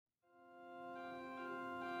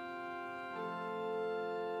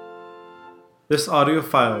This audio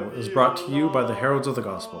file is brought to you by the Heralds of the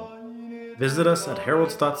Gospel. Visit us at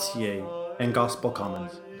heralds.ca and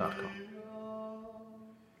gospelcommons.com.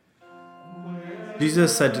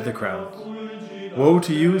 Jesus said to the crowds, "Woe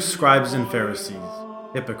to you, scribes and Pharisees,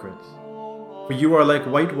 hypocrites! For you are like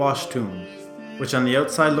whitewashed tombs, which on the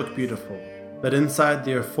outside look beautiful, but inside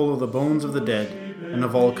they are full of the bones of the dead and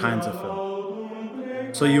of all kinds of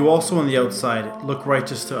filth. So you also on the outside look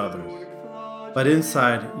righteous to others, but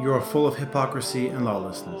inside you are full of hypocrisy and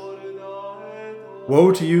lawlessness.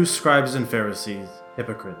 Woe to you, scribes and Pharisees,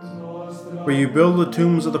 hypocrites! For you build the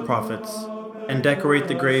tombs of the prophets and decorate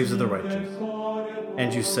the graves of the righteous.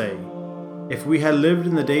 And you say, if we had lived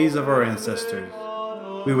in the days of our ancestors,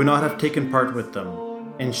 we would not have taken part with them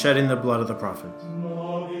in shedding the blood of the prophets.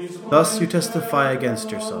 Thus you testify against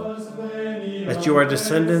yourselves, that you are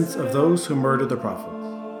descendants of those who murdered the prophets.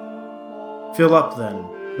 Fill up, then,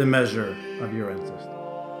 the measure of your ancestors."